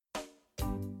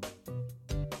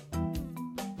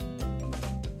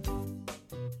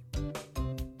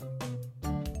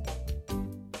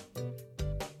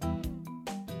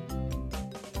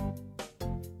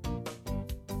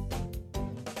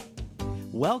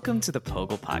Welcome to the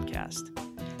POGIL Podcast.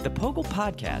 The POGIL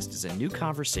Podcast is a new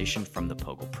conversation from the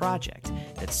POGIL Project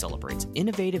that celebrates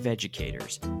innovative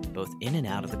educators, both in and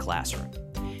out of the classroom.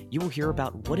 You will hear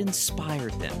about what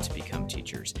inspired them to become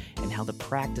teachers and how the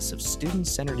practice of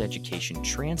student-centered education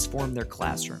transformed their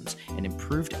classrooms and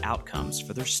improved outcomes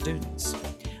for their students.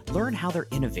 Learn how they're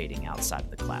innovating outside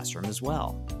of the classroom as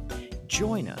well.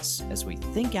 Join us as we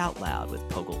think out loud with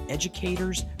POGIL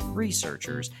educators,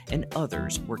 researchers, and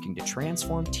others working to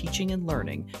transform teaching and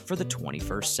learning for the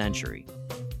 21st century.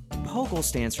 POGIL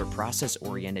stands for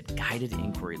Process-Oriented Guided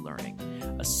Inquiry Learning,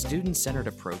 a student-centered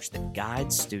approach that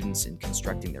guides students in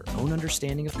constructing their own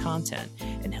understanding of content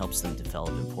and helps them develop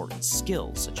important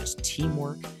skills such as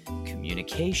teamwork,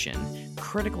 communication,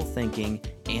 critical thinking,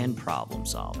 and problem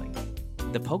solving.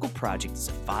 The POGIL Project is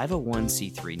a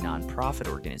 501c3 nonprofit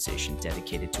organization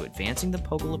dedicated to advancing the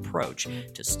POGIL approach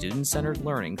to student-centered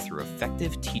learning through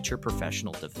effective teacher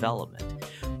professional development,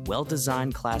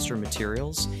 well-designed classroom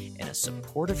materials, and a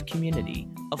supportive community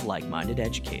of like-minded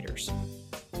educators.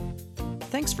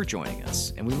 Thanks for joining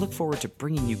us, and we look forward to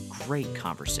bringing you great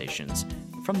conversations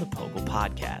from the POGIL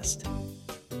Podcast.